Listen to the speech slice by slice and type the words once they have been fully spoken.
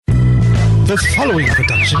The following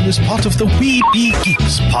production is part of the We Be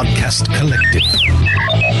Geeks podcast collective.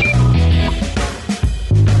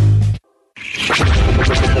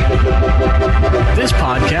 This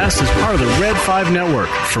podcast is part of the Red 5 Network.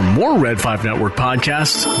 For more Red 5 Network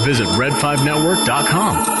podcasts, visit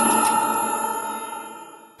red5network.com.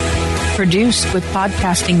 Produced with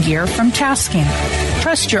podcasting gear from Tascam.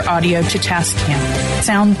 Trust your audio to Tascam.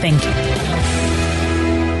 Sound thinking.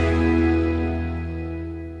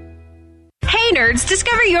 Hey nerds,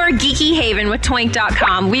 discover your geeky haven with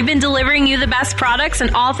Toink.com. We've been delivering you the best products and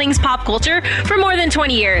all things pop culture for more than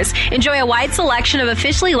 20 years. Enjoy a wide selection of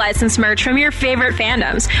officially licensed merch from your favorite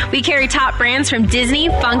fandoms. We carry top brands from Disney,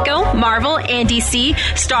 Funko, Marvel, and DC,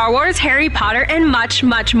 Star Wars, Harry Potter, and much,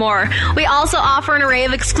 much more. We also offer an array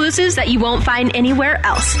of exclusives that you won't find anywhere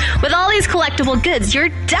else. With all these collectible goods, you're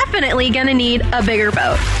definitely gonna need a bigger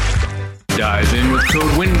boat. Dive in with code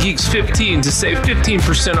WINGEEKS15 to save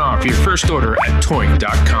 15% off your first order at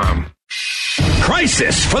Toink.com.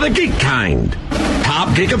 Crisis for the geek kind.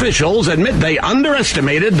 Top geek officials admit they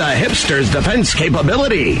underestimated the hipsters' defense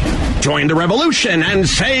capability. Join the revolution and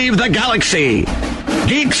save the galaxy.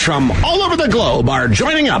 Geeks from all over the globe are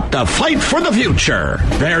joining up to fight for the future.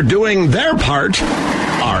 They're doing their part.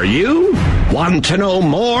 Are you? Want to know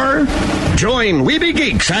more? Join Weeby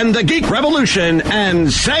Geeks and the Geek Revolution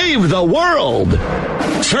and save the world.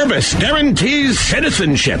 Service guarantees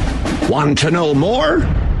citizenship. Want to know more? Do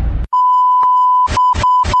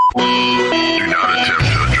not attempt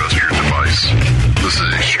to adjust your device. This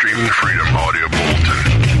is a Streaming Freedom audio bulletin.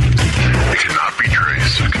 It cannot be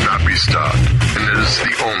traced, it cannot be stopped, and it is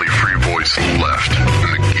the only free voice left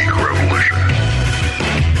in the Geek Revolution.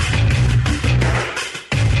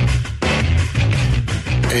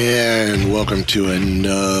 And welcome to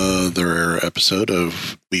another episode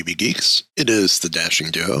of BB Geeks. It is the Dashing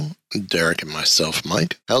Duo, Derek and myself,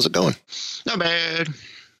 Mike. How's it going? Not bad.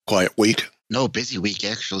 Quiet week? No, busy week,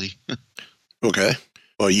 actually. Okay.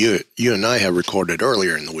 Well, you and I have recorded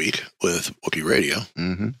earlier in the week with Wookiee Radio,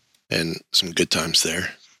 and some good times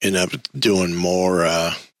there. Ended up doing more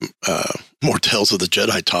Tales of the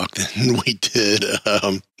Jedi talk than we did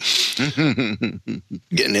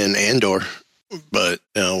getting in Andor. But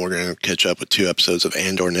we're going to catch up with 2 episodes of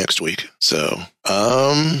Andor next week. So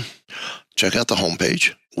check out the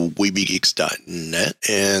homepage, weebygeeks.net,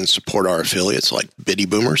 and support our affiliates like Bitty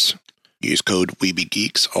Boomers. Use code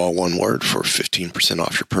WeebyGeeks, all one word, for 15%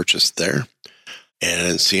 off your purchase there.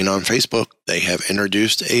 And seeing on Facebook, they have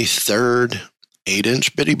introduced a third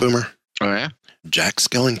 8-inch Bitty Boomer. Oh, yeah? Jack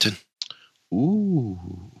Skellington. Ooh.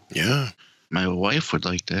 Yeah. My wife would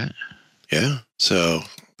like that. Yeah. So,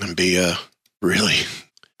 it'd be really,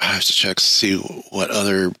 I have to check to see what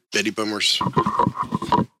other Bitty Boomers.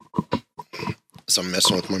 So I'm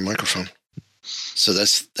messing with my microphone. So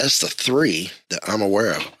that's the 3 that I'm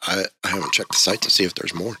aware of. I haven't checked the site to see if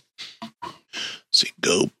there's more. See,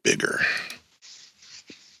 go bigger.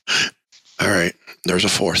 All right, there's a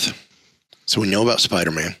 4th. So we know about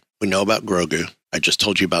Spider-Man. We know about Grogu. I just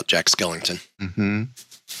told you about Jack Skellington. Mm-hmm.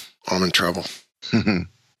 I'm in trouble. The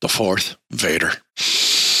 4th, Vader.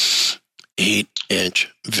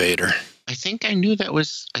 8-inch Vader. I think I knew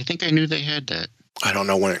they had that. I don't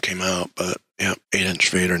know when it came out, but yeah, 8-inch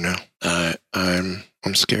Vader now.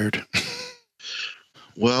 I'm scared.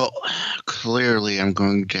 Well, clearly I'm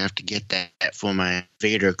going to have to get that for my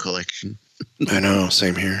Vader collection. I know,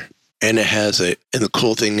 same here. And it has and the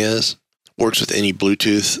cool thing is, works with any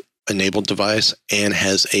Bluetooth enabled device and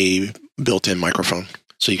has a built-in microphone.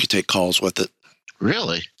 So you can take calls with it.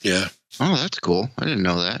 Really? Yeah. Oh, that's cool. I didn't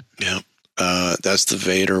know that. Yeah. That's the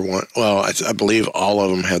Vader one. Well, I believe all of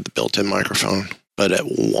them had the built-in microphone. But at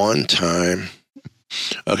one time,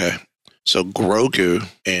 okay, so Grogu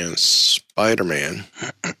and Spider-Man,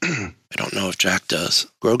 I don't know if Jack does.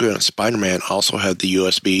 Grogu and Spider-Man also had the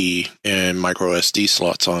USB and micro SD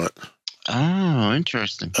slots on it. Oh,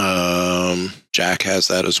 interesting. Jack has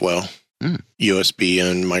that as well. USB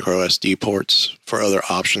and micro SD ports for other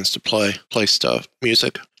options to play stuff,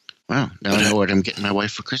 music. Wow, now I know what I'm getting my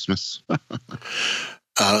wife for Christmas.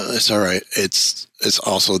 It's all right. It's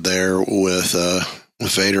also there with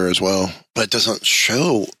Vader as well, but it doesn't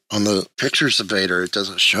show on the pictures of Vader. It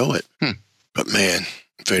doesn't show it. But man,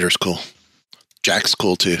 Vader's cool. Jack's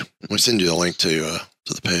cool too. We'll send you the link to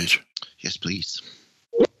the page. Yes, please.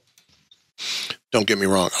 Don't get me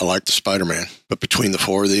wrong. I like the Spider-Man, but between the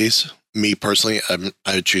 4 of these, me personally,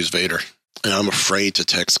 I would choose Vader. And I'm afraid to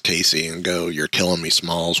text Casey and go, "You're killing me,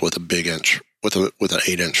 Smalls," with a big inch, with an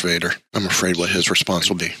 8-inch Vader. I'm afraid what his response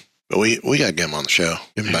will be. But we got to get him on the show.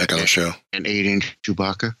 Get him back on the show. An 8-inch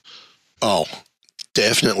Chewbacca? Oh,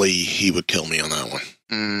 definitely he would kill me on that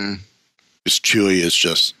one. Because Chewie is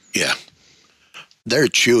just, yeah. Their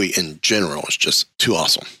Chewie in general is just too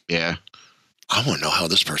awesome. Yeah. I want to know how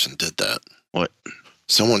this person did that. What?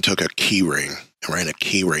 Someone took a key ring and ran a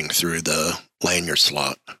key ring through the lanyard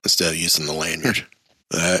slot instead of using the lanyard.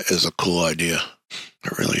 That is a cool idea.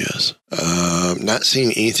 It really is. Not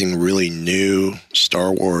seeing anything really new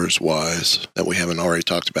Star Wars wise that we haven't already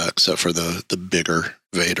talked about, except for the bigger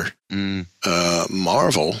Vader.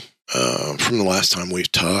 Marvel, from the last time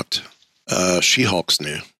we've talked, She-Hulk's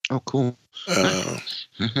new. Oh, cool.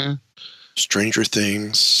 Stranger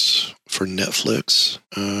Things for Netflix.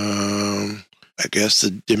 I guess the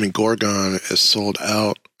Demogorgon is sold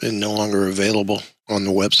out and no longer available on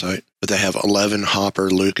the website. But they have 11, Hopper,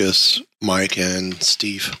 Lucas, Mike, and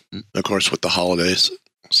Steve. Of course, with the holidays,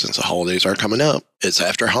 since the holidays are coming up, it's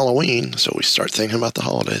after Halloween, so we start thinking about the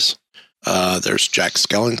holidays. There's Jack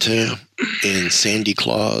Skellington in Sandy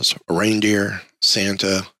Claus, a reindeer,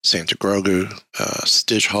 Santa, Santa Grogu,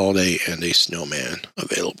 Stitch Holiday, and a snowman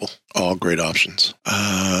available. All great options.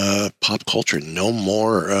 Pop culture, no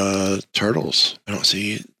more Turtles. I don't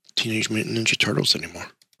see Teenage Mutant Ninja Turtles anymore.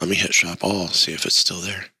 Let me hit shop all, see if it's still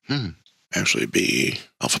there. Actually be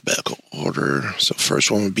alphabetical order. So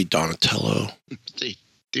first one would be Donatello. They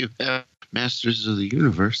do have Masters of the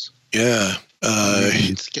Universe. Yeah.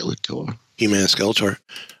 And Skeletor. He-Man, Skeletor.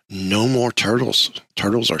 No more Turtles.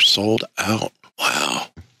 Turtles are sold out. Wow.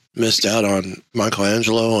 Missed out on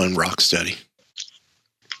Michelangelo and Rocksteady.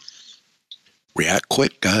 React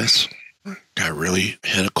quick, guys. Got really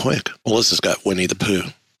hit it quick. Melissa's got Winnie the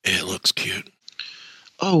Pooh. It looks cute.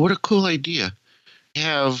 Oh, what a cool idea.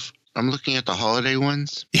 I'm looking at the holiday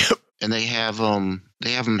ones. Yep. And they have them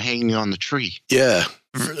hanging on the tree. Yeah.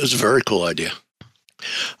 It's a very cool idea.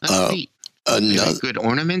 That's neat. They make good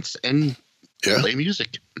ornaments and play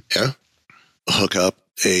music. Yeah. Hook up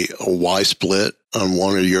a Y-split on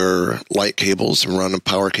one of your light cables and run a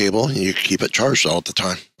power cable, and you can keep it charged all the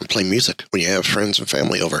time and play music when you have friends and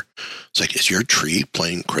family over. It's like, is your tree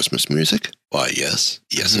playing Christmas music? Why, yes.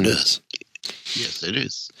 Yes, it is. Yes, it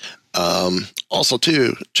is. Also,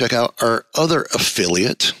 too, check out our other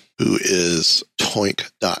affiliate, who is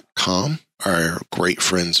Toink.com. Our great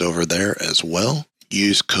friends over there as well.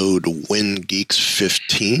 Use code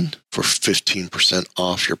WINGEEKS15 for 15%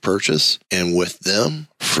 off your purchase. And with them,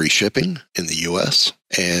 free shipping in the U.S.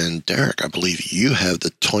 And Derek, I believe you have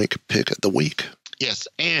the Toink pick of the week. Yes,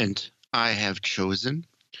 and I have chosen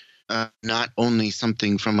not only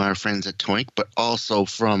something from our friends at Toink, but also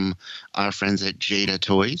from our friends at Jada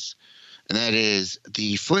Toys. And that is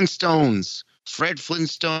the Flintstones, Fred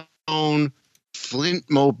Flintstone,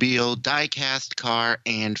 Flintmobile, die-cast car,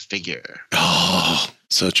 and figure. Oh,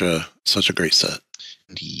 such a great set.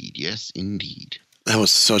 Indeed, yes, indeed. That was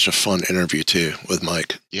such a fun interview, too, with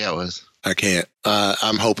Mike. Yeah, it was. I can't.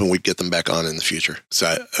 I'm hoping we get them back on in the future.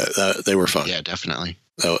 So they were fun. Yeah, definitely.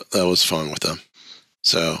 That was fun with them.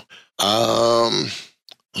 So,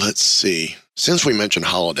 let's see. Since we mentioned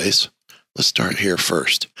holidays, let's start here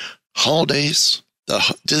first. Holidays,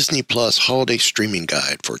 the Disney Plus Holiday Streaming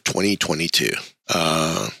Guide for 2022.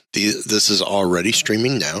 This is already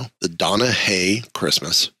streaming now. The Donna Hay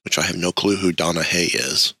Christmas, which I have no clue who Donna Hay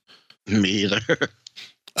is. Me either.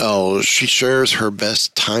 Oh, she shares her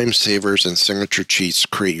best time savers and signature cheats to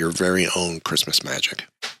create your very own Christmas magic.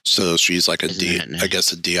 So she's like a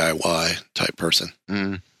DIY type person.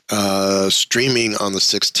 Streaming on the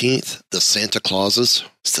 16th, the Santa Clauses.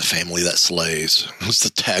 It's the family that slays. It's the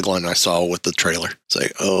tagline I saw with the trailer. It's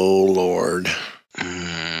like, oh, Lord.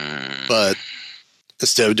 But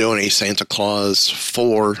instead of doing a Santa Claus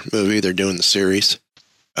 4 movie, they're doing the series,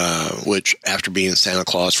 which after being Santa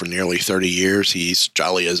Claus for nearly 30 years, he's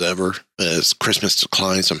jolly as ever. As Christmas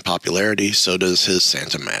declines in popularity, so does his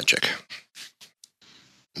Santa magic.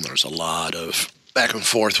 And there's a lot of back and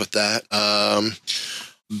forth with that.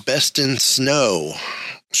 Best in Snow,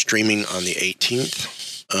 streaming on the 18th.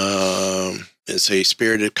 It's a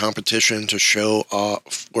spirited competition to show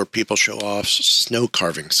off, where people show off snow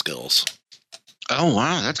carving skills. Oh,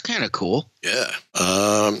 wow. That's kind of cool. Yeah.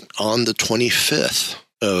 On the 25th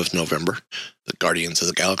of November, the Guardians of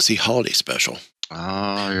the Galaxy Holiday Special.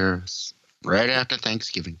 Oh, you're right after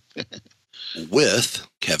Thanksgiving. With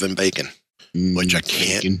Kevin Bacon, which I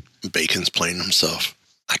can't. Bacon's playing himself.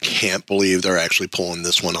 I can't believe they're actually pulling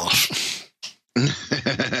this one off.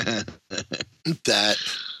 I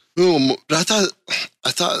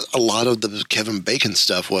thought a lot of the Kevin Bacon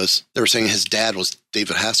stuff was, they were saying his dad was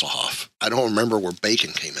David Hasselhoff. I don't remember where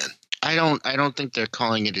Bacon came in. I don't think they're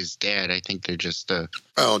calling it his dad. I think they're just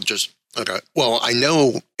okay. Well, I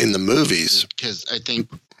know in the movies, because I think,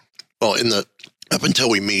 well, in the Up until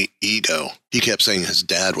we meet Ego, he kept saying his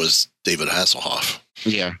dad was David Hasselhoff.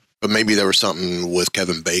 Yeah. But maybe there was something with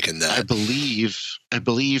Kevin Bacon that I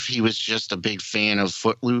believe he was just a big fan of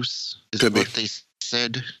Footloose. Could be. They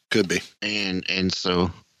said. Could be. And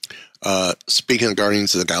so. Speaking of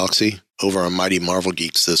Guardians of the Galaxy, over on Mighty Marvel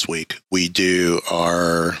Geeks this week, we do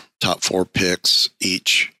our top 4 picks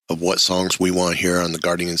each of what songs we want to hear on the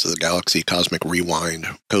Guardians of the Galaxy Cosmic Rewind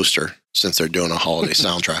coaster, since they're doing a holiday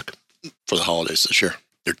soundtrack for the holidays this year.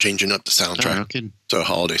 They're changing up the soundtrack to a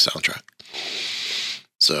holiday soundtrack.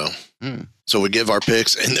 So we give our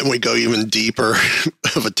picks, and then we go even deeper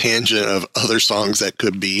of a tangent of other songs that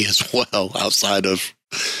could be as well outside of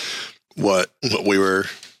what we were,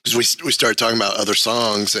 because we started talking about other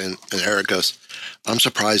songs, and Eric goes, I'm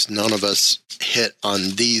surprised none of us hit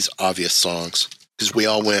on these obvious songs, because we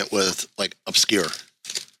all went with like obscure.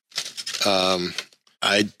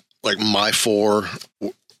 My 4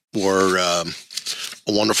 were A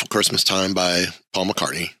Wonderful Christmas Time by Paul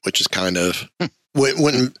McCartney, which is kind of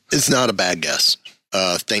when it's not a bad guess.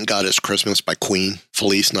 Thank God It's Christmas by Queen,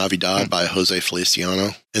 Feliz Navidad by Jose Feliciano,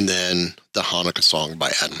 and then the Hanukkah song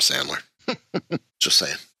by Adam Sandler. Just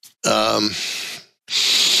saying.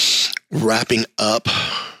 Wrapping up,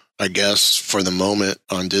 I guess, for the moment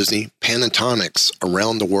on Disney, Pentatonix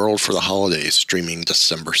Around the World for the Holidays, streaming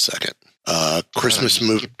December 2nd. Christmas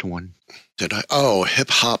movie. One. Did I? Oh, Hip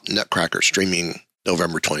Hop Nutcracker, streaming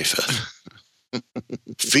November 25th.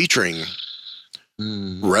 Featuring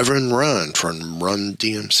Reverend Run from Run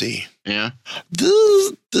DMC. Yeah.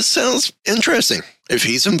 This sounds interesting. If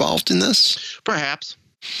he's involved in this, perhaps.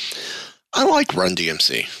 I like Run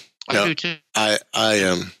DMC. I do too. I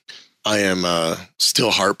am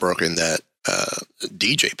still heartbroken that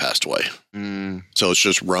DJ passed away. So it's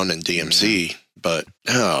just Run and DMC. Yeah. But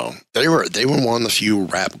they were one of the few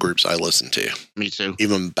rap groups I listened to. Me too.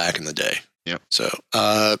 Even back in the day. Yep. So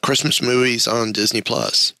Christmas movies on Disney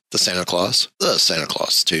Plus: The Santa Claus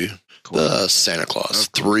 2, cool. The Santa Claus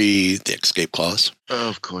 3, The Escape Clause.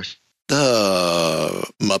 Of course. The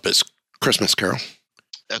Muppets Christmas Carol.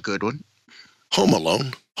 A good one. Home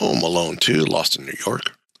Alone 2, Lost in New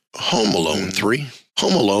York. Home Alone 3,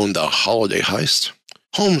 Home Alone: The Holiday Heist.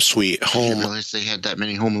 Home Sweet Home. I didn't realize they had that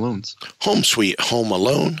many Home Alones. Home Sweet Home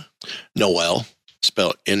Alone. Noel,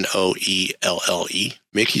 spelled Noelle.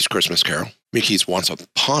 Mickey's Christmas Carol. Mickey's Once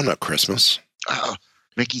Upon a Christmas. Oh,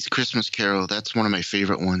 Mickey's Christmas Carol. That's one of my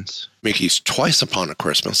favorite ones. Mickey's Twice Upon a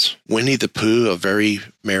Christmas. Winnie the Pooh, A Very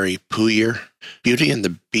Merry Pooh Year. Beauty and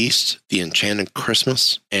the Beast, The Enchanted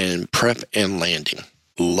Christmas. And Prep and Landing.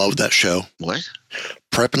 Love that show. What?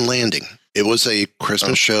 Prep and Landing. It was a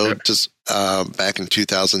Christmas show just back in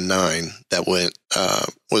 2009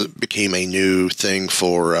 that became a new thing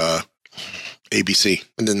for ABC.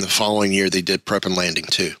 And then the following year they did Prep and Landing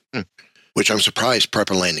 2, which I'm surprised Prep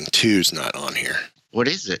and Landing 2 is not on here. What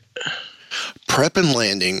is it? Prep and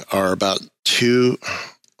Landing are about 2.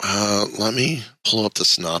 Let me pull up the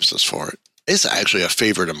synopsis for it. It's actually a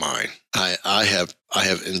favorite of mine. I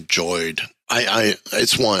have enjoyed.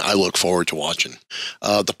 It's one I look forward to watching.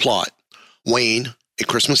 The plot. Wayne, a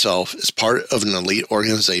Christmas elf, is part of an elite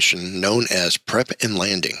organization known as Prep and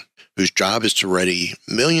Landing, whose job is to ready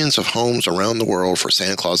millions of homes around the world for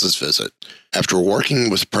Santa Claus's visit. After working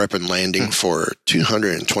with Prep and Landing for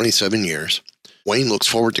 227 years, Wayne looks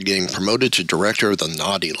forward to getting promoted to director of the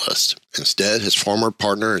naughty list. Instead, his former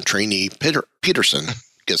partner and trainee, Peterson,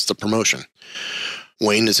 gets the promotion.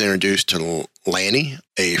 Wayne is introduced to Lanny,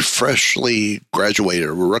 a freshly graduated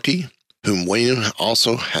rookie, whom Wayne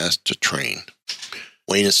also has to train.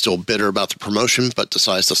 Wayne is still bitter about the promotion, but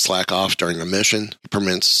decides to slack off during the mission. He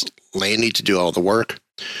permits Lanny to do all the work,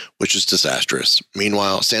 which is disastrous.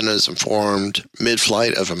 Meanwhile, Santa is informed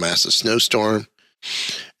mid-flight of a massive snowstorm,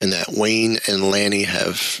 and that Wayne and Lanny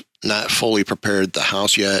have not fully prepared the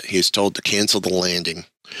house yet. He is told to cancel the landing,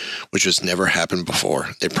 which has never happened before.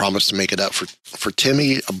 They promise to make it up for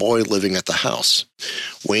Timmy, a boy living at the house.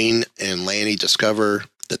 Wayne and Lanny discover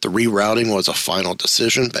that the rerouting was a final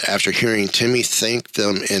decision, but after hearing Timmy thank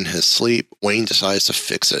them in his sleep, Wayne decides to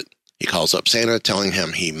fix it. He calls up Santa, telling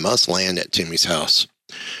him he must land at Timmy's house.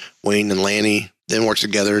 Wayne and Lanny then work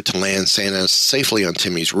together to land Santa safely on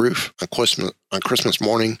Timmy's roof. On Christmas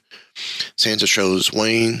morning, Santa shows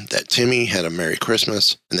Wayne that Timmy had a Merry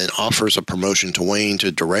Christmas and then offers a promotion to Wayne to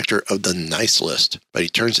director of the nice list, but he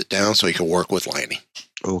turns it down so he can work with Lanny.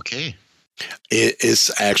 Okay. It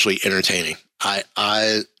is actually entertaining. I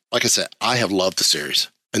like I said, I have loved the series.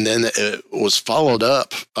 And then it was followed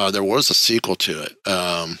up. There was a sequel to it.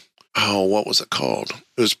 What was it called?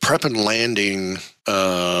 It was Prep and Landing.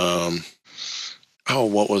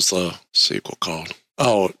 What was the sequel called?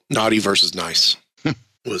 Oh, Naughty versus Nice.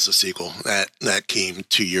 was the sequel. That came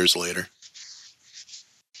 2 years later.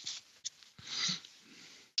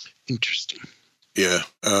 Interesting. Yeah.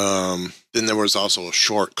 Then there was also a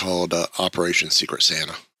short called Operation Secret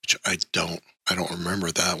Santa, which I don't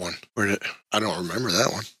remember that one. I don't remember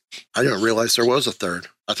that one. I didn't realize there was a third.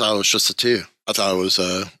 I thought it was just the two. I thought it was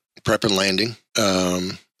Prep and Landing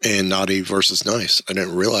and Naughty versus Nice. I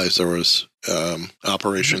didn't realize there was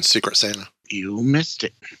Operation Secret Santa. You missed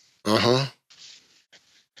it. Uh-huh.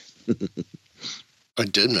 I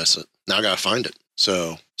did miss it. Now I gotta find it.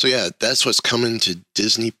 So yeah, that's what's coming to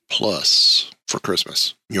Disney Plus for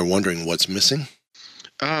Christmas. You're wondering what's missing?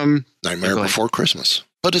 Nightmare Before Christmas.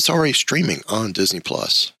 But it's already streaming on Disney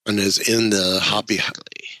Plus and is in the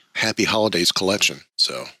Happy Holidays collection.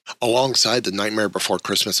 So alongside the Nightmare Before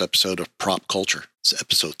Christmas episode of Prop Culture. It's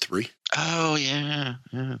episode 3. Oh yeah.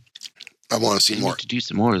 I want to see more. Need to do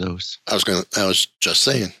some more of those. I was just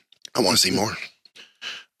saying, I want to see more.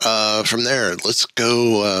 From there, let's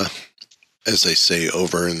go, as they say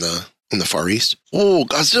over in the Far East. Oh,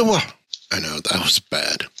 Godzilla! I know that was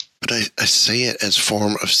bad, but I say it as a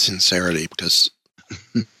form of sincerity because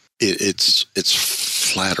it's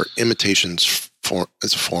flatter. Imitation's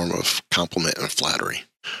it's a form of compliment and flattery.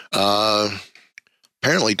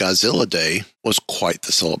 Apparently, Godzilla Day was quite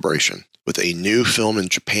the celebration, with a new film in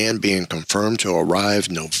Japan being confirmed to arrive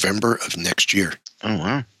November of next year. Oh,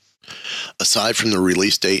 wow. Aside from the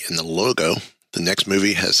release date and the logo, the next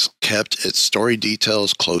movie has kept its story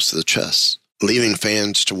details close to the chest, leaving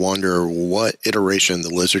fans to wonder what iteration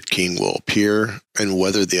the Lizard King will appear and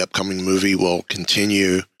whether the upcoming movie will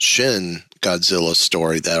continue Shin Godzilla's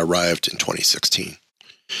story that arrived in 2016.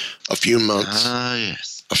 A few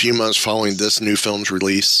months following this new film's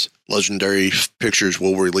release, Legendary Pictures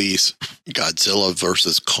will release Godzilla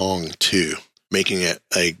vs. Kong 2, making it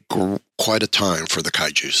quite a time for the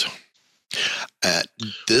kaijus. At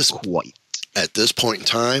this point in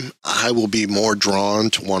time, I will be more drawn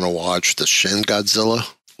to want to watch the Shin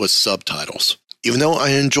Godzilla with subtitles. Even though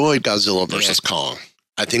I enjoyed Godzilla vs. Kong,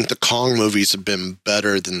 I think the Kong movies have been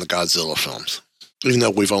better than the Godzilla films. Even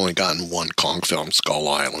though we've only gotten one Kong film, Skull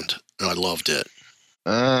Island, and I loved it.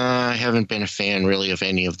 I haven't been a fan really of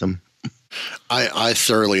any of them. I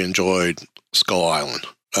thoroughly enjoyed Skull Island.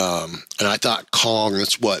 And I thought Kong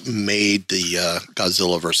is what made the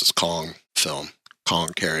Godzilla vs. Kong film. Kong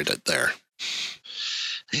carried it there.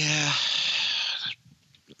 Yeah.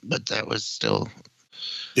 But that was still...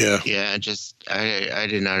 Yeah. Yeah, I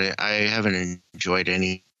did not... I haven't enjoyed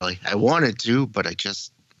any... I wanted to, but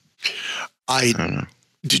I don't know.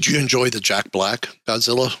 Did you enjoy the Jack Black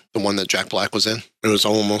Godzilla? The one that Jack Black was in? It was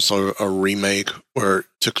almost a remake where it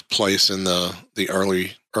took place in the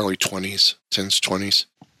early 20s, 10s, 20s.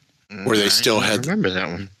 Where they still had... I remember that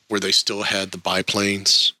one. Where they still had the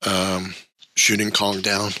biplanes shooting Kong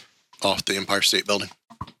down off the Empire State Building.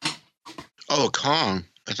 Oh, Kong.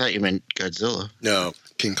 I thought you meant Godzilla. No,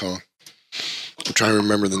 King Kong. I'm trying to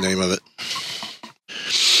remember the name of it.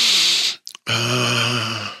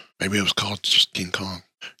 Maybe it was called just King Kong.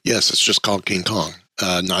 Yes, it's just called King Kong.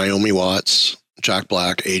 Naomi Watts, Jack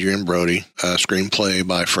Black, Adrian Brody. Screenplay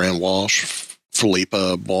by Fran Walsh,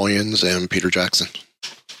 Philippa Boyens, and Peter Jackson.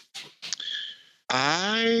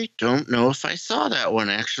 I don't know if I saw that one,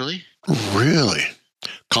 actually. Really?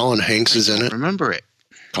 Colin Hanks is in it. Remember it.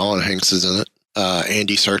 Colin Hanks is in it.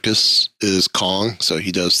 Andy Serkis is Kong, so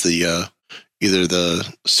he does the either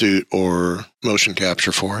the suit or motion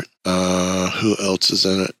capture for it. Who else is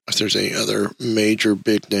in it? If there's any other major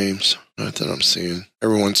big names, not that I'm seeing.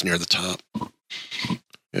 Everyone's near the top.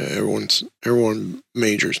 Yeah, everyone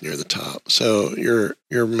majors near the top. So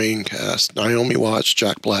your main cast: Naomi Watts,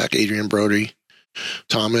 Jack Black, Adrian Brody,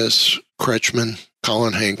 Thomas Kretschmann,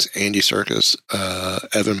 Colin Hanks, Andy Serkis,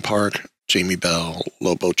 Evan Park, Jamie Bell,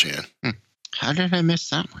 Lobo Chan. How did I miss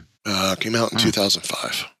that one? Came out in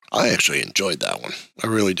 2005. I actually enjoyed that one. I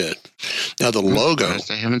really did. Now the logo.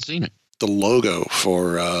 I haven't seen it. The logo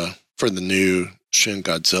for the new Shin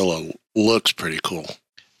Godzilla looks pretty cool.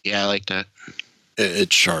 Yeah, I like that.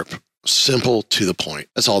 It's sharp, simple, to the point.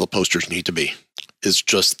 That's all the posters need to be. It's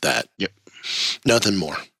just that. Yep. Nothing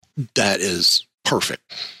more. That is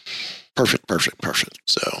perfect. Perfect.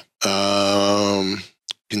 So,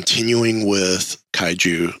 continuing with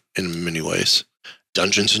kaiju in many ways,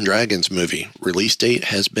 Dungeons and Dragons movie release date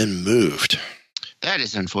has been moved. That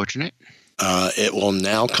is unfortunate. It will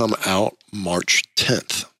now come out March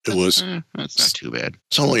 10th. It was. That's not too bad.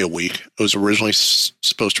 It's only a week. It was originally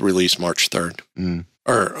supposed to release March 3rd.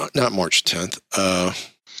 Or not March 10th.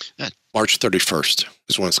 March 31st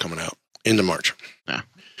is when it's coming out. End of March. Yeah.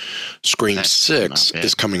 Scream That's 6 not bad.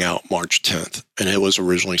 is coming out March 10th, and it was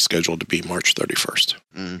originally scheduled to be March 31st.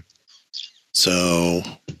 Mm. So,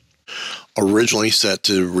 originally set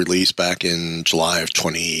to release back in July of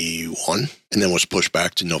 21, and then was pushed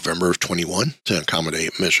back to November of 21 to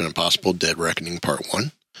accommodate Mission Impossible Dead Reckoning Part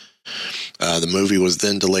 1. The movie was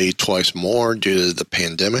then delayed twice more due to the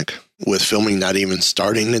pandemic, with filming not even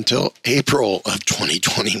starting until April of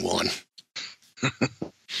 2021.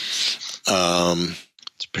 It's a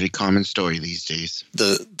pretty common story these days.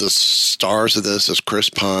 The stars of this is Chris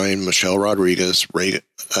Pine, Michelle Rodriguez,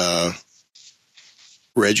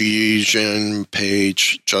 Reggie Jean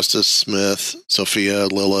Page, Justice Smith, Sophia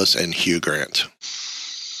Lillis, and Hugh Grant.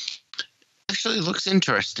 Actually, it looks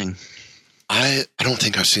interesting. I don't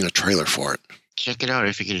think I've seen a trailer for it. Check it out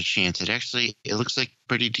if you get a chance. It looks like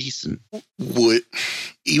pretty decent.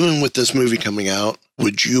 Even with this movie coming out,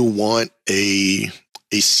 would you want a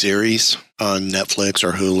series on Netflix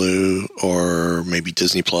or Hulu or maybe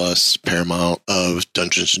Disney Plus, Paramount, of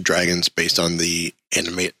Dungeons and Dragons based on the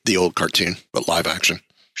old cartoon, but live action?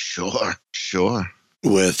 Sure.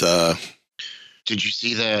 With Did you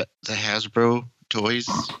see the Hasbro toys?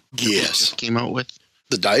 Yes. Just came out with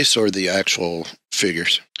the dice or the actual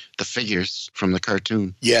figures? the figures from the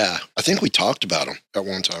cartoon. Yeah, I think we talked about them at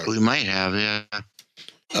one time. We might have, yeah.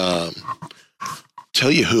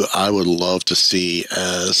 Tell you who I would love to see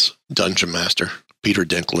as Dungeon Master, Peter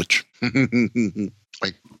Dinklage.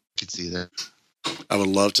 I could see that. I would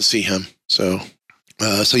love to see him. So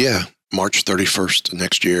yeah, March 31st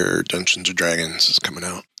next year, Dungeons and Dragons is coming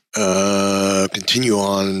out. Continue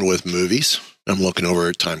on with movies. I'm looking over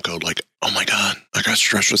at time code like, oh my God, I got to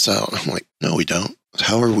stretch this out. I'm like, no, we don't.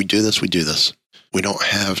 However we do this, we do this. We don't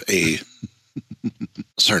have a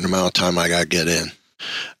certain amount of time I got to get in.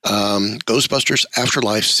 Ghostbusters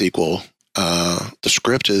Afterlife sequel. The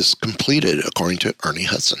script is completed according to Ernie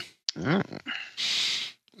Hudson. Oh.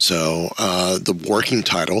 So the working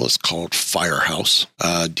title is called Firehouse.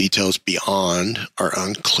 Details beyond are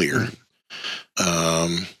unclear.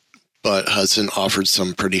 But Hudson offered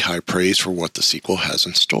some pretty high praise for what the sequel has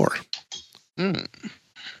in store. Mm.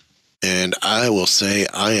 And I will say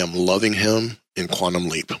I am loving him in Quantum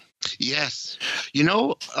Leap. Yes. You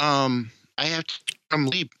know, I have to from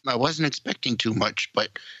Leap. I wasn't expecting too much, but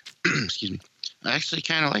excuse me. I actually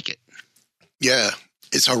kind of like it. Yeah,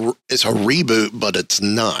 it's a reboot, but it's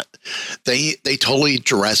not. They totally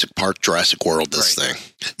Jurassic Park, Jurassic World this thing.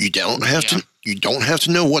 You don't have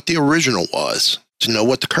to know what the original was to know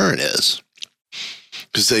what the current is.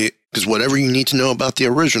 Because whatever you need to know about the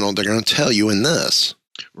original, they're going to tell you in this.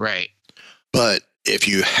 Right. But if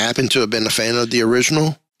you happen to have been a fan of the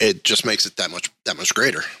original, it just makes it that much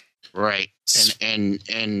greater. Right.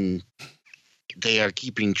 And they are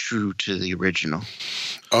keeping true to the original.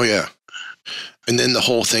 Oh yeah. And then the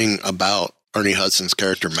whole thing about Ernie Hudson's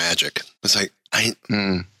character Magic. It's like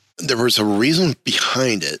there was a reason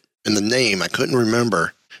behind it, and the name I couldn't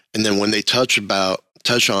remember. And then when they touch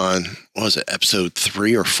on what was it, episode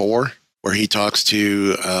 3 or 4, where he talks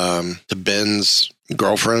to Ben's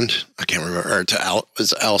girlfriend, I can't remember, or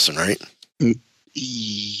it's Allison, right?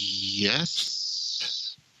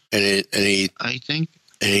 Yes. And he and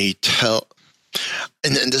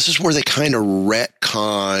this is where they kind of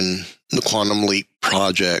retcon the Quantum Leap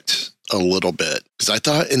project a little bit, because I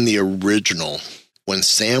thought in the original, when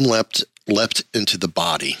Sam leapt into the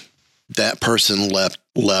body, that person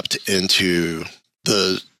leapt into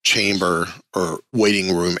the chamber or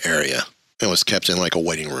waiting room area and was kept in like a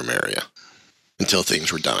waiting room area until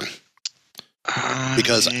things were done.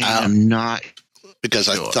 Because I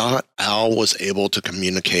thought Al was able to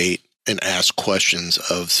communicate and ask questions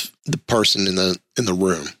of the person in the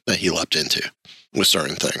room that he leapt into with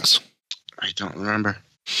certain things. I don't remember.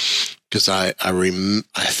 Because I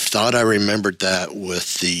thought I remembered that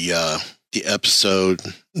with the episode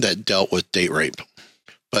that dealt with date rape.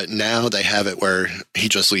 But now they have it where he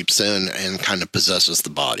just leaps in and kind of possesses the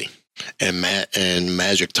body. And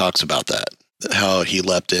Magic talks about that. How Sam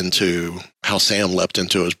leapt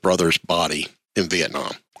into his brother's body in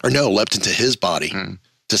Vietnam. Or no, leapt into his body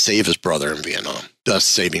to save his brother in Vietnam. Thus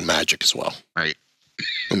saving Magic as well. Right.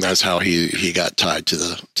 And that's how he got tied to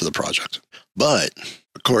the project. But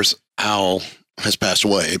of course, Al has passed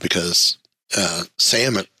away because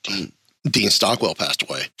Dean Stockwell passed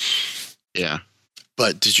away. Yeah.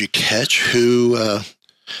 But did you catch who?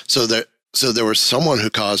 So there was someone who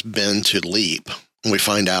caused Ben to leap, and we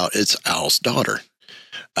find out it's Al's daughter.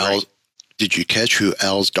 Right. Did you catch who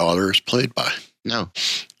Al's daughter is played by? No.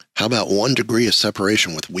 How about 1 Degree of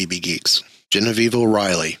Separation with Weeby Geeks? Genevieve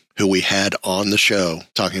O'Reilly, who we had on the show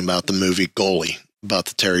talking about the movie Goalie about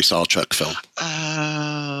the Terry Sawchuk film.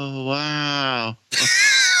 Oh, wow.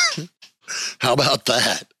 How about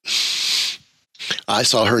that? I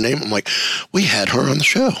saw her name. I'm like, we had her on the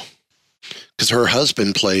show. Because her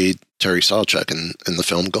husband played Terry Sawchuk in the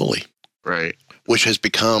film Goalie. Right. Which has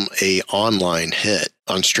become a online hit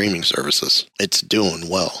on streaming services. It's doing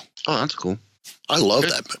well. Oh, that's cool. I love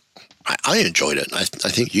that. I enjoyed it. I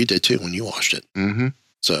think you did too when you watched it. Mm-hmm.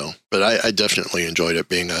 So, but I definitely enjoyed it,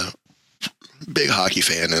 being a big hockey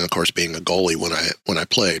fan, and of course being a goalie when I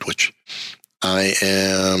played, which I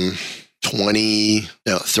am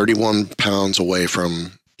 31 pounds away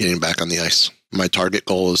from getting back on the ice. My target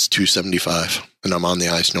goal is 275, and I'm on the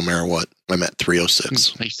ice no matter what. I'm at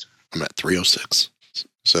 306. Nice. I'm at 306.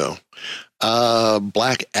 So,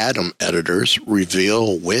 Black Adam editors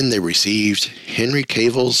reveal when they received Henry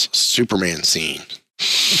Cavill's Superman scene.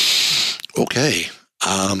 Okay.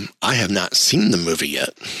 I have not seen the movie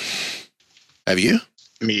yet. Have you?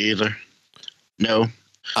 Me either. No.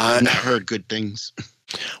 I've not heard good things.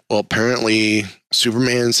 Well, apparently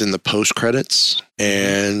Superman's in the post-credits,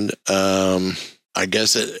 and I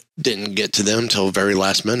guess it didn't get to them till very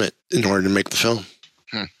last minute in order to make the film.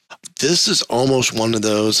 This is almost one of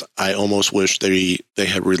those I almost wish they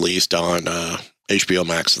had released on HBO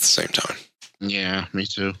Max at the same time. Yeah, me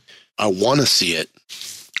too. I want to see it.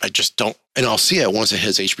 I just don't, and I'll see it once it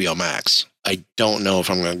hits HBO Max. I don't know if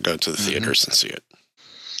I'm going to go to the theaters and see it.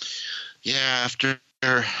 Yeah, after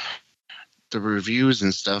the reviews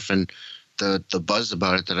and stuff and the buzz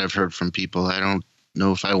about it that I've heard from people, I don't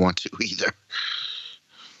know if I want to either.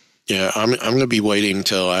 Yeah, I'm going to be waiting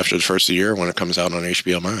until after the first of the year when it comes out on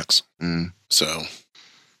HBO Max. So,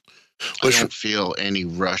 I don't feel any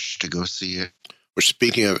rush to go see it. Which,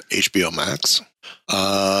 speaking of HBO Max,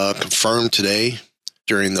 confirmed today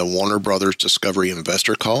during the Warner Brothers Discovery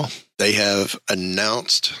investor call, they have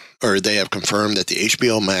announced, or they have confirmed that the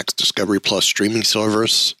HBO Max Discovery Plus streaming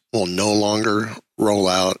service will no longer roll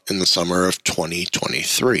out in the summer of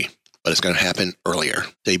 2023, but it's going to happen earlier,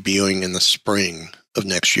 debuting in the spring of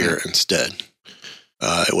next year instead.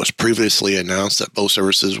 It was previously announced that both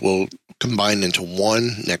services will combine into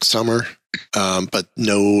one next summer, but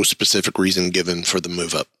no specific reason given for the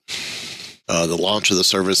move up. The launch of the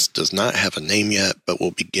service does not have a name yet, but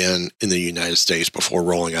will begin in the United States before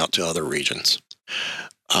rolling out to other regions.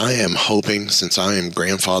 I am hoping, since I am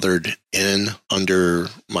grandfathered in under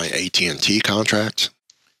my AT&T contract,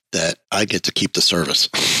 that I get to keep the service,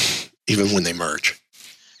 even when they merge.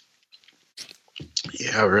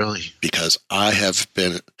 Yeah, really. Because I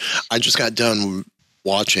just got done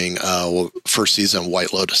watching first season of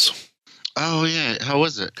White Lotus. Oh, yeah. How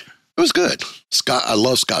was it? It was good. I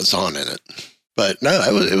love Scott Zahn in it. But no,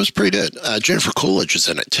 it was pretty good. Jennifer Coolidge is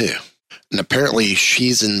in it too. And apparently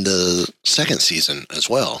she's in the second season as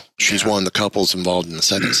well. She's one of the couples involved in the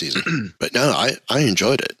second season. But no, I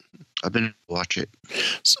enjoyed it. I've been to watch it.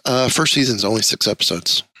 First season's only 6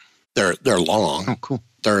 episodes. They're long. Oh, cool.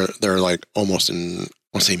 They're like almost in, I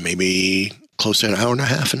want to say maybe close to an hour and a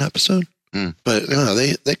half an episode. But no,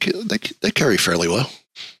 they carry fairly well.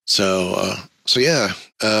 So yeah,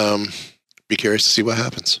 be curious to see what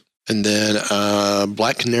happens. And then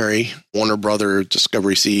Black Canary, Warner Brother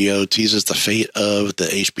Discovery CEO, teases the fate of the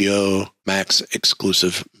HBO Max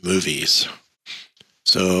exclusive movies.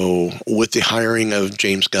 So with the hiring of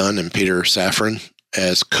James Gunn and Peter Safran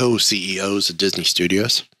as co-CEOs of Disney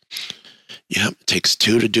Studios, it takes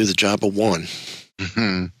 2 to do the job of 1.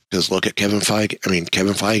 Because look at Kevin Feige. I mean,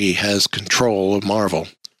 Kevin Feige has control of Marvel,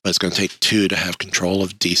 but it's going to take 2 to have control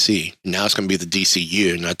of DC. Now it's going to be the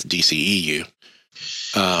DCU, not the DCEU.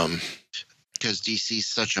 Because DC is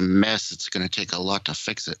such a mess, it's going to take a lot to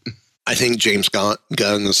fix it. I think James Gunn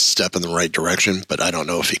is a step in the right direction, but I don't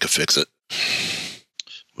know if he could fix it.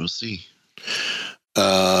 We'll see.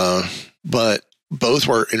 But both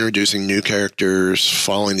were introducing new characters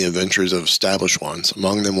following the adventures of established ones.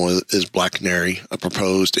 Among them is Black Canary, a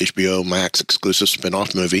proposed HBO Max exclusive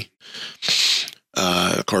spin-off movie.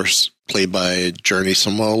 Of course, played by Journey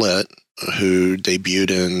Smollett, who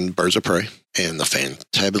debuted in Birds of Prey and the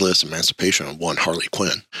fantabulous emancipation of one Harley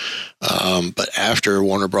Quinn. But after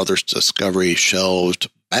Warner Brothers Discovery shelved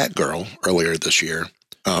Batgirl earlier this year,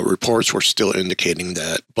 reports were still indicating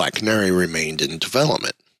that Black Canary remained in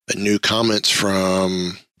development. But new comments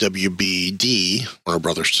from WBD, Warner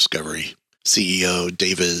Brothers Discovery, CEO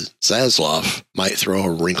David Zaslav might throw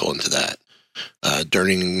a wrinkle into that.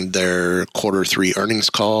 During their Q3 earnings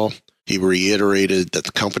call, he reiterated that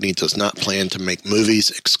the company does not plan to make movies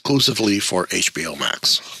exclusively for HBO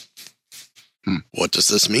Max. What does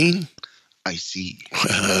this mean? I see.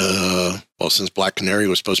 Well, since Black Canary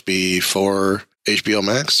was supposed to be for HBO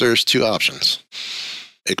Max, there's two options.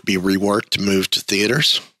 It could be reworked to move to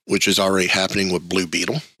theaters, which is already happening with Blue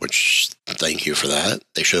Beetle, which thank you for that.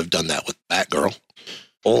 They should have done that with Batgirl.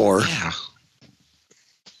 Or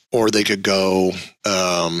they could go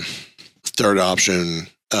third option,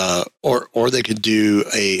 or they could do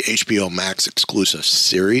a HBO Max exclusive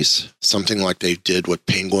series, something like they did with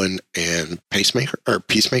Penguin and Peacemaker. I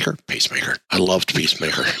loved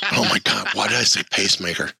Peacemaker. Oh my God, why did I say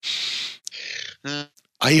Pacemaker?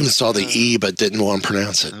 I even saw the E, but didn't want to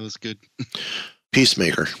pronounce it. That was good.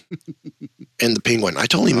 Peacemaker and the Penguin. I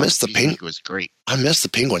totally missed the Penguin. It was great. I missed the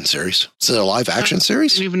Penguin series. Is it a live action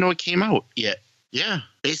series? I didn't even know it came out yet. Yeah,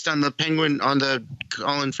 based on the Penguin, on the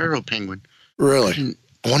Colin Farrell Penguin. Really?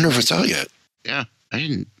 I wonder if it's out yet. Yeah,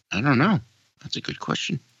 I don't know. That's a good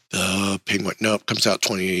question. The Penguin. No, it comes out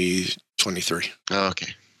 2023. Oh,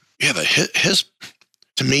 okay. Yeah, but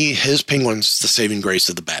to me, his Penguin's the saving grace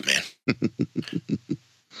of the Batman.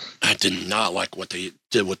 I did not like what they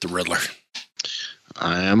did with the Riddler.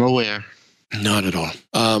 I am aware. Not at all.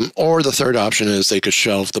 Or the third option is they could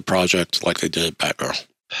shelve the project like they did Batgirl.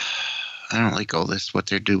 I don't like all this, what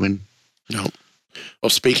they're doing. No. Well,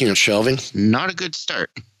 speaking of shelving. Not a good start.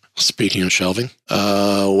 Speaking of shelving,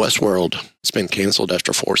 Westworld. It's been canceled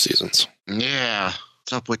after 4 seasons. Yeah.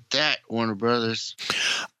 What's up with that, Warner Brothers?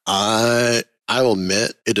 I will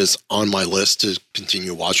admit it is on my list to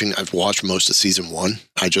continue watching. I've watched most of season 1.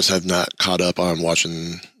 I just have not caught up on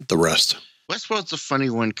watching the rest. Westworld's a funny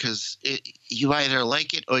one because you either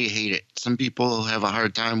like it or you hate it. Some people have a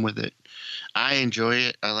hard time with it. I enjoy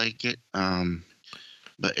it. I like it. I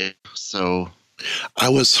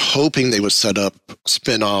was hoping they would set up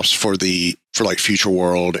spin-offs for like Future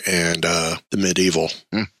World and the medieval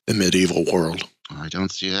world. I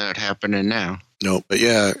don't see that happening now. No, but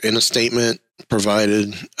yeah, in a statement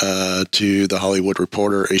provided to the Hollywood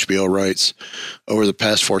Reporter, HBO writes, over the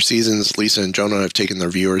past 4 seasons, Lisa and Jonah have taken their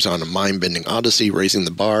viewers on a mind-bending odyssey, raising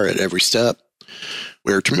the bar at every step.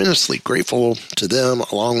 We are tremendously grateful to them,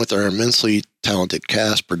 along with our immensely talented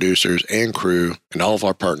cast, producers, and crew, and all of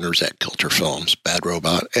our partners at Kilter Films, Bad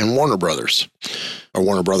Robot, and Warner Brothers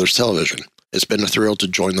Television. It's been a thrill to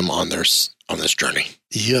join them on this journey.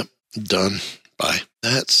 Yep, done. Bye.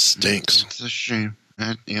 That stinks. It's a shame.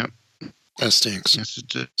 Yep. That stinks. Yes, it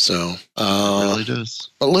does. So, it really does.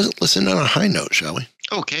 But listen on a high note, shall we?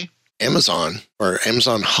 Okay. Amazon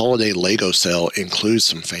Holiday Lego Sale includes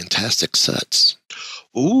some fantastic sets.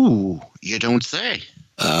 Ooh, you don't say.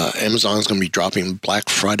 Amazon's going to be dropping Black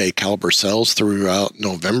Friday caliber sales throughout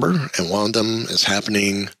November, and one of them is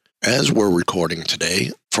happening as we're recording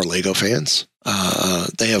today for Lego fans.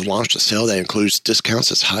 They have launched a sale that includes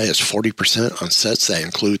discounts as high as 40% on sets that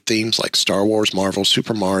include themes like Star Wars, Marvel,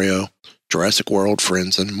 Super Mario, Jurassic World,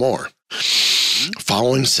 Friends, and more.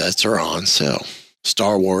 Following sets are on sale.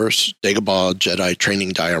 Star Wars Dagobah Jedi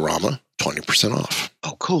Training Diorama, 20% off.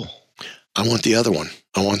 Oh, cool. I want the other one.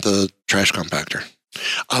 I want the trash compactor.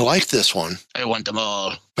 I like this one. I want them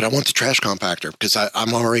all. But I want the trash compactor because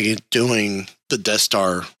I'm already doing the Death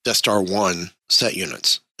Star 1 set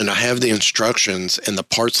units. And I have the instructions and the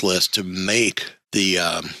parts list to make the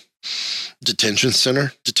detention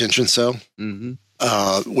cell,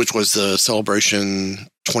 which was the Celebration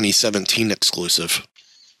 2017 exclusive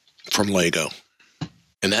from Lego.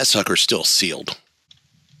 And that sucker's still sealed.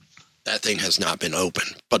 That thing has not been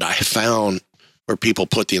opened. But I found where people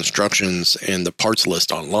put the instructions and the parts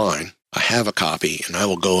list online. I have a copy, and I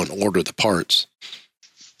will go and order the parts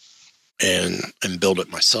and build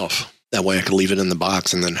it myself. That way I can leave it in the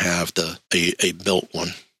box and then have a built one.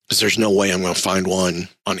 Because there's no way I'm going to find one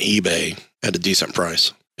on eBay at a decent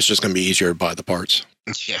price. It's just going to be easier to buy the parts.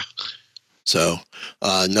 Yeah. So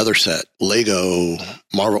another set, Lego,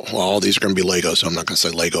 Marvel, well, all these are going to be Lego, so I'm not going to say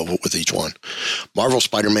Lego with each one. Marvel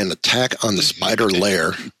Spider-Man Attack on the Spider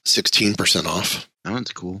Lair, 16% off. That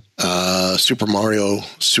one's cool. Super Mario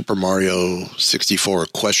 64 ?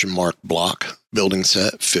 Block building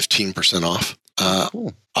set, 15% off.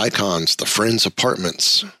 Cool. Icons, The Friends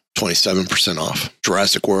Apartments, 27% off.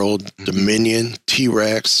 Jurassic World, Dominion,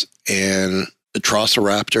 T-Rex, and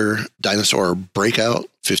Atrociraptor Dinosaur Breakout,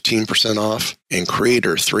 15% off. And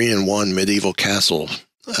Creator 3-in-1 Medieval Castle,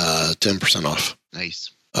 10% off.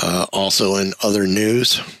 Nice. Also in other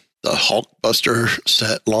news, the Hulkbuster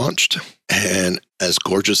set launched. And as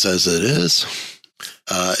gorgeous as it is,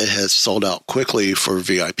 it has sold out quickly for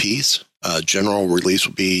VIPs. General release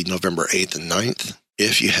will be November 8th and 9th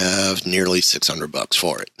if you have nearly $600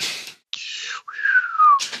 for it.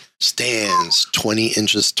 Stands 20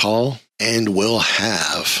 inches tall and will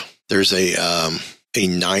have, there's a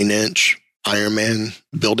 9-inch Iron Man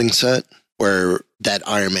building set where that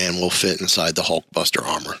Iron Man will fit inside the Hulkbuster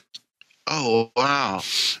armor. Oh, wow.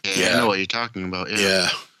 Yeah, I know what you're talking about. Yeah.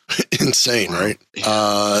 Insane, right?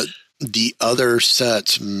 Yeah. The other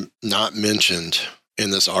sets not mentioned in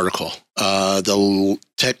this article, the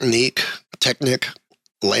Technic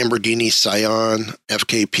Lamborghini Scion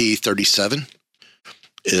FKP 37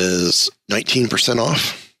 is 19%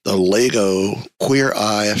 off. The Lego Queer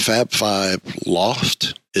Eye Fab 5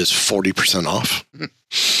 Loft is 40% off.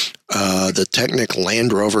 The Technic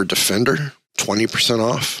Land Rover Defender, 20%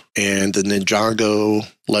 off. And the Ninjago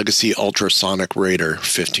Legacy Ultrasonic Raider,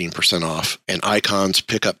 15% off. And Icon's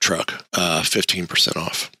pickup truck, 15%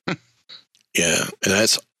 off. Yeah, and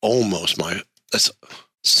that's that's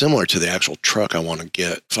similar to the actual truck I want to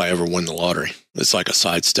get if I ever win the lottery. It's like a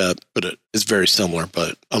sidestep, but it's very similar.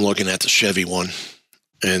 But I'm looking at the Chevy one,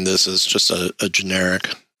 and this is just a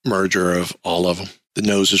generic merger of all of them. The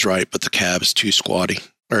nose is right, but the cab is too squatty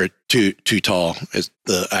or too tall.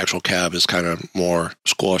 The actual cab is kind of more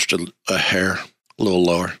squashed a hair, a little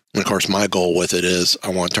lower. And of course, my goal with it is I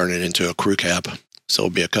want to turn it into a crew cab, so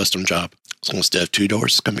it'll be a custom job. So instead of 2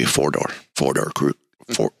 doors, it's going to be a 4-door crew.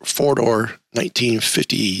 4-door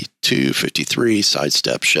 1952-53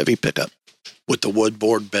 sidestep Chevy pickup with the wood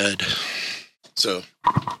board bed. So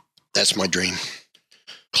that's my dream.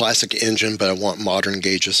 Classic engine, but I want modern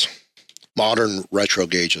gauges, modern retro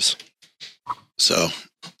gauges. So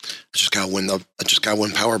I just gotta win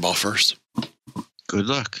Powerball first. Good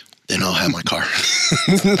luck. Then I'll have my car.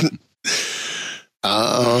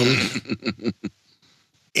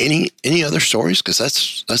 Any other stories?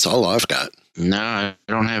 Because that's all I've got. No, I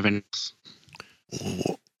don't have any.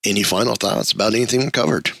 Any final thoughts about anything we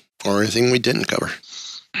covered or anything we didn't cover?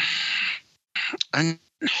 And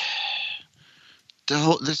the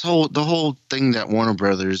whole thing that Warner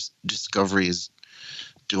Brothers Discovery is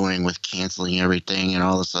doing with canceling everything and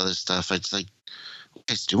all this other stuff, it's like, what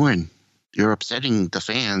it's doing? You're upsetting the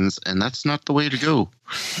fans, and that's not the way to go.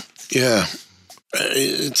 Yeah,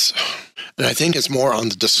 and I think it's more on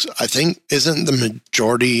I think isn't the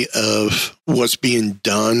majority of what's being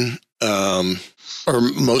done, or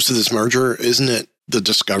most of this merger, isn't it the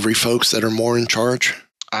Discovery folks that are more in charge?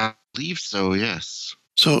 I believe so, yes.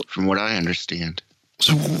 So, from what I understand.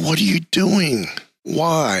 So what are you doing?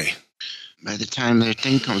 Why? By the time their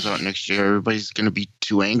thing comes out next year, everybody's going to be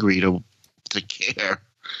too angry to care.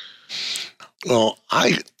 Well,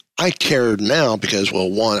 I care now because, well,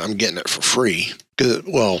 one, I'm getting it for free.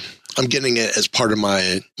 Well, I'm getting it as part of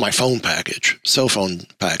my phone package, cell phone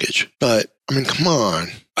package. But I mean, come on.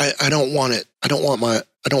 I don't want it. I don't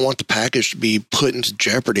want the package to be put into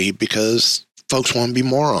jeopardy because folks want to be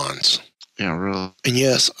morons. Yeah, really. And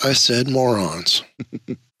yes, I said morons.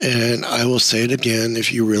 And I will say it again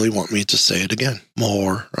if you really want me to say it again.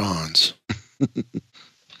 Morons.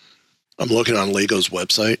 I'm looking on Lego's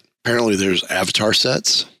website. Apparently there's Avatar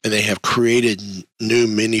sets, and they have created new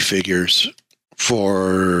minifigures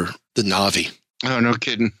for the Na'vi. Oh, no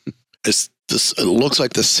kidding. It looks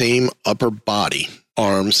like the same upper body,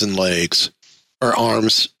 arms and legs, or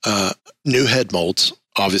arms, new head molds,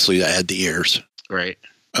 obviously to add the ears. Right.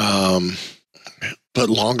 But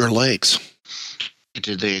longer legs.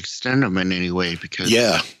 Did they extend them in any way? Because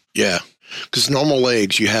yeah. Because normal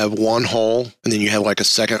legs, you have one hole, and then you have like a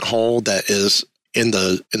second hole that is in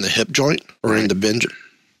the hip joint or in the binge.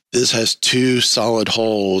 This has 2 solid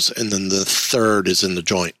holes, and then the third is in the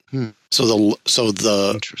joint. So the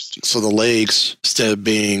legs, instead of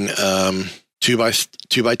being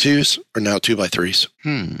 2x2s, are now 2x3s.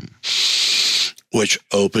 Which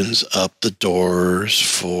opens up the doors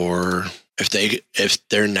for if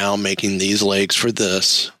they're now making these legs for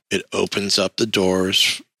this, it opens up the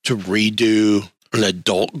doors to redo an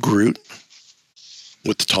adult Groot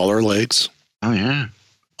with the taller legs. Oh, yeah.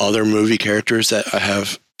 Other movie characters that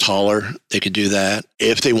have taller, they could do that.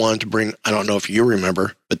 If they wanted to bring, I don't know if you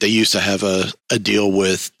remember, but they used to have a deal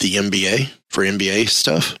with the NBA for NBA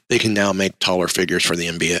stuff. They can now make taller figures for the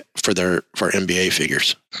NBA, for NBA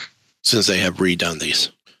figures, since they have redone these.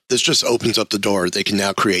 This just opens up the door. They can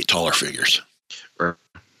now create taller figures. And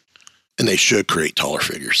they should create taller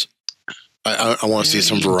figures. I want to see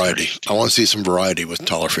some variety. I want to see some variety with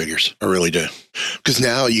taller figures. I really do. Because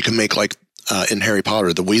now you can make, like, in Harry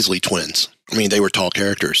Potter, the Weasley twins. I mean, they were tall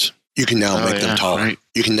characters. You can now make them taller. Right.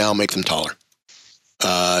 You can now make them taller.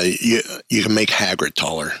 You can make Hagrid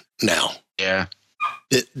taller now. Yeah.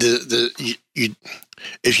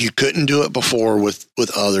 If you couldn't do it before with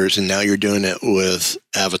others, and now you're doing it with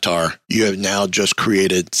Avatar, you have now just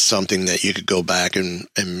created something that you could go back and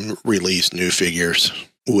release new figures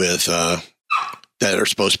with that are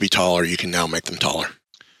supposed to be taller. You can now make them taller.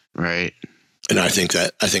 Right. And I think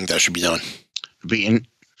that should be done. It'd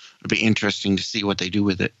be interesting to see what they do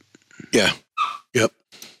with it. Yeah. Yep.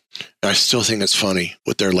 I still think it's funny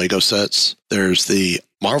with their Lego sets. There's the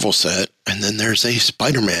Marvel set, and then there's a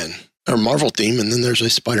Spider-Man or Marvel theme, and then there's a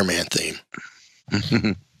Spider-Man theme.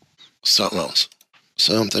 Something else.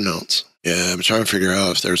 Yeah, I'm trying to figure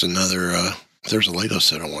out if there's if there's a Lego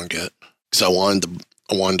set I want to get. Because I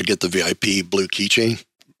wanted to get the VIP blue keychain.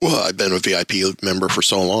 Well, I've been a VIP member for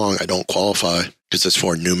so long, I don't qualify because it's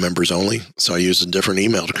for new members only. So I used a different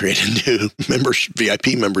email to create a new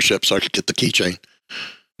VIP membership so I could get the keychain.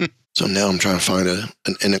 So now I'm trying to find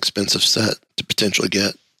an inexpensive set to potentially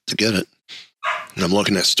get it. And I'm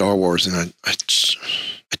looking at Star Wars, and I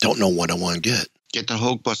don't know what I want to get. Get the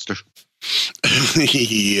Hulkbuster.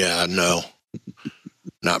 Yeah, no.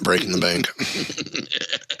 Not breaking the bank.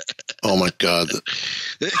 Oh, my God.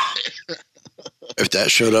 If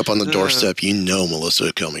that showed up on the doorstep, Melissa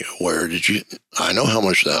would tell me, where did you... I know how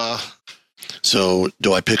much that... So,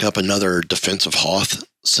 do I pick up another Defensive Hoth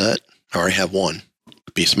set? I already have one.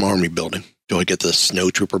 Beast Army building. Do I get the Snow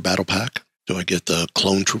Trooper Battle Pack? Do I get the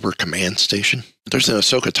Clone Trooper Command Station? There's an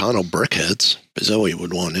Ahsoka Tano Brickheads, but Zoe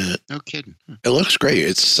would want it. No kidding. It looks great.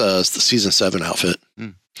 It's the Season 7 outfit.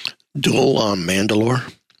 Dual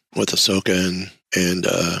Mandalore with Ahsoka and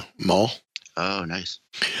Maul. Oh, nice.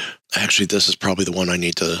 Actually, this is probably the one I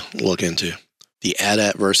need to look into. The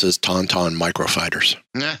AT-AT versus Tauntaun Microfighters.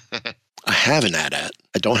 I have an AT-AT.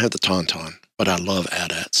 I don't have the Tauntaun, but I love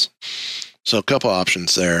AT-ATs. So a couple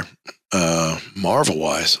options there.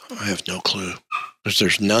 Marvel-wise, I have no clue.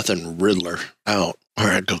 There's nothing Riddler out. All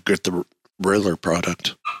right, go get the Riddler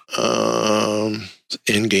product.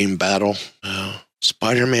 In-game battle.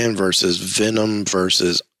 Spider-Man versus Venom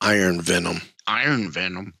versus Iron Venom. Iron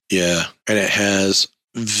Venom? Yeah, and it has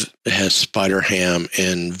Spider-Ham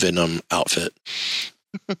and Venom outfit.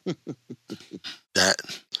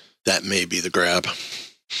 That may be the grab.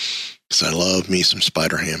 Because I love me some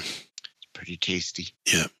Spider-Ham. Pretty tasty.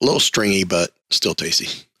 Yeah, a little stringy, but still tasty.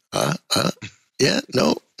 Yeah,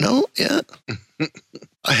 no, yeah.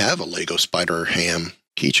 I have a Lego Spider-Ham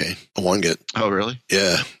keychain. I want to get. Oh, really?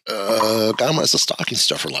 Yeah. Got him as a stocking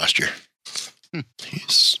stuffer last year.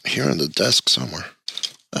 He's here on the desk somewhere.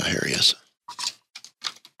 Here he is.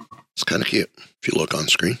 It's kind of cute if you look on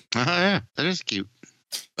screen. Yeah, that is cute.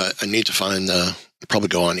 I need to find, probably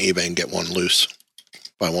go on eBay and get one loose.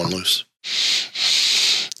 Buy one loose.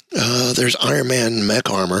 There's Iron Man mech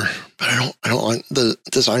armor, but I don't like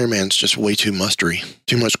this Iron Man's just way too mustery.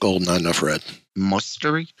 Too much gold, not enough red.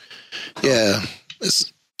 Mustery? Yeah,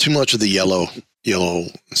 it's too much of the yellow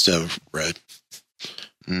instead of red.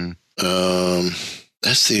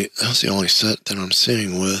 That's the only set that I'm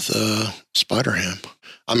seeing with Spider-Ham.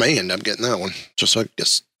 I may end up getting that one just so I can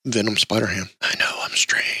get Venom Spider-Ham. I know, I'm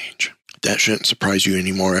strange. That shouldn't surprise you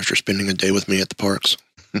anymore after spending a day with me at the parks.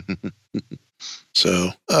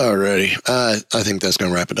 So, alrighty. I think that's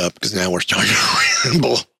going to wrap it up because now we're starting to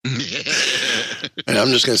ramble. And I'm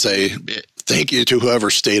just going to say thank you to whoever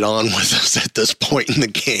stayed on with us at this point in the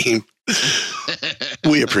game.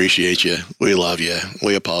 We appreciate you. We love you.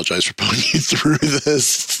 We apologize for putting you through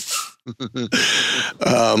this.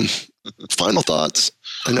 Final thoughts.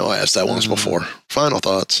 I know I asked that once before. Final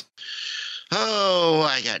thoughts. Oh,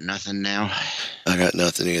 I got nothing now. I got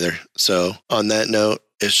nothing either. So on that note,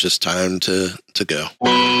 it's just time to go.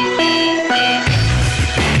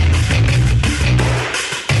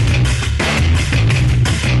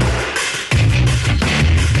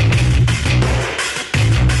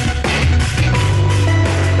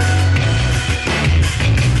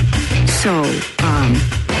 So,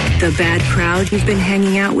 the bad crowd you've been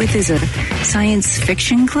hanging out with is a science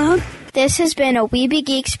fiction club? This has been a Weeby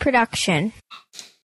Geeks production.